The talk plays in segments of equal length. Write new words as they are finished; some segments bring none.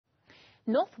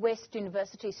Northwest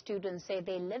University students say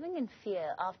they're living in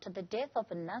fear after the death of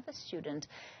another student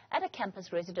at a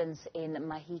campus residence in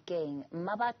Mahikeng.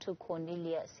 Mmathabo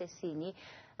Cornelia Sesinyi,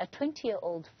 a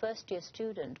 20-year-old first-year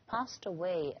student, passed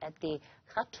away at the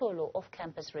Ga-Tholo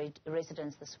off-campus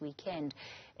residence this weekend.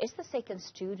 It's the second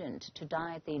student to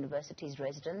die at the university's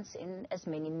residence in as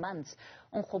many months.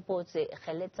 Onkgopotse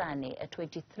Kgeletsane, a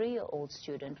 23-year-old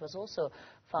student, was also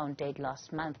found dead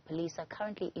last month. Police are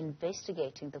currently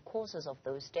investigating the causes of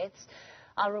those deaths.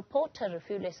 Our reporter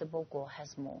Refiloe Seboko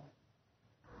has more.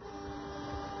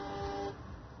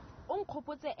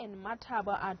 Onkgopotse and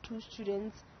Mmathabo are two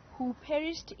students who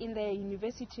perished in their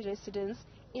university residence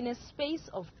in a space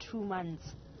of 2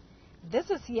 months. This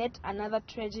is yet another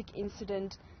tragic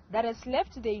incident that has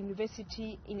left the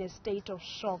university in a state of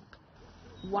shock.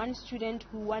 One student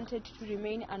who wanted to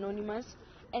remain anonymous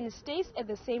and stays at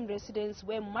the same residence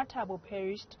where Mmathabo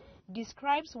perished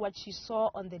describes what she saw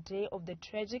on the day of the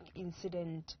tragic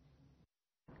incident.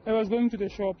 I was going to the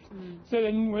shops, so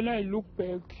then when I looked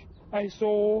back, I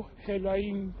saw her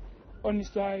lying on the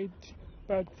side,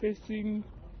 but facing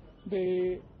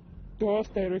the door's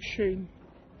direction.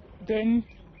 Then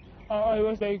I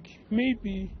was like,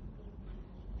 maybe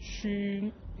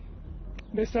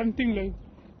there's something like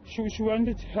she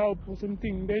wanted help or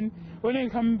something. Then when I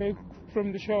come back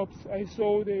from the shops, I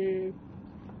saw the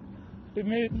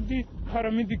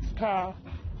paramedics car.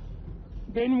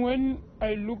 Then when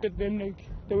I looked at them, like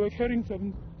they were carrying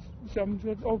some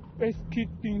sort of best kit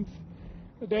things.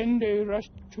 Then they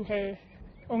rushed to her,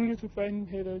 only to find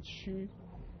her that she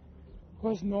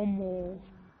was no more.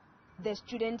 The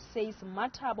student says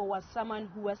Mmathabo was someone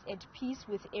who was at peace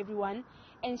with everyone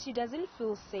and she doesn't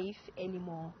feel safe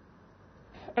anymore.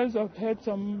 As I've heard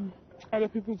some other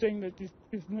people saying that this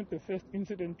is not the first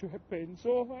incident to happen,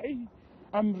 so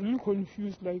I'm really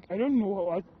confused. Like, I don't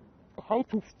know how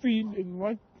to feel and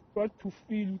what to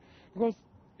feel, because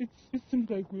it seems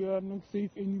like we are not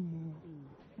safe anymore.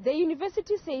 The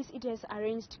university says it has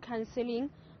arranged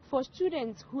counseling for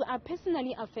students who are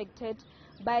personally affected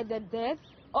by the death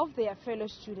of their fellow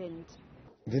student.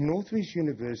 The Northwest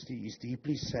University is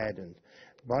deeply saddened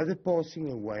by the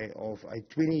passing away of a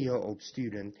 20-year-old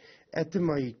student at the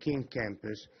Mahikeng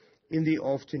campus in the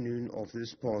afternoon of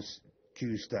this past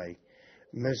Tuesday.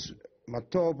 Ms.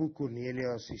 Mmathabo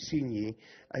Cornelia Sesinyi,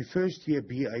 a first-year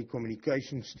BA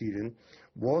communication student,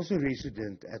 was a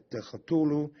resident at the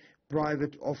Ga-Tholo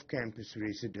private off-campus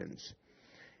residence.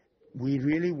 We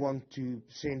really want to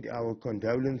send our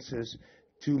condolences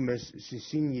to Ms.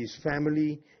 Sesinyi's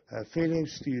family, her fellow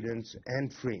students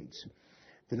and friends.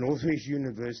 The Northwest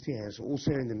University has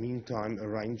also in the meantime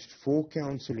arranged for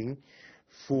counseling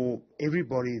for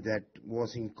everybody that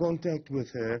was in contact with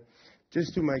her,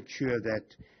 just to make sure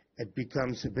that it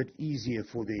becomes a bit easier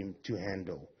for them to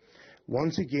handle.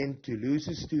 Once again, to lose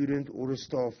a student or a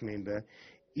staff member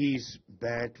is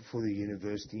bad for the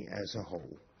university as a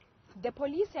whole. The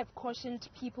police have cautioned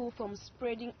people from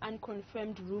spreading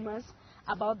unconfirmed rumors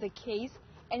about the case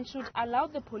and should allow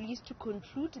the police to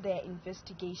conclude their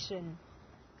investigation.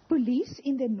 Police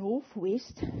in the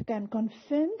Northwest can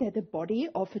confirm that the body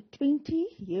of a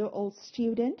 20-year-old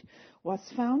student was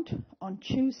found on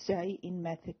Tuesday in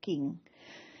Mahikeng.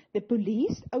 The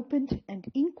police opened an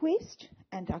inquest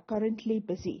and are currently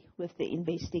busy with the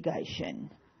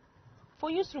investigation. For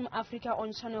Newzroom Afrika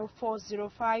on Channel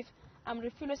 405, I'm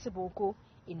Refiloe Seboko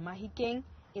in Mahikeng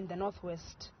in the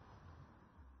Northwest.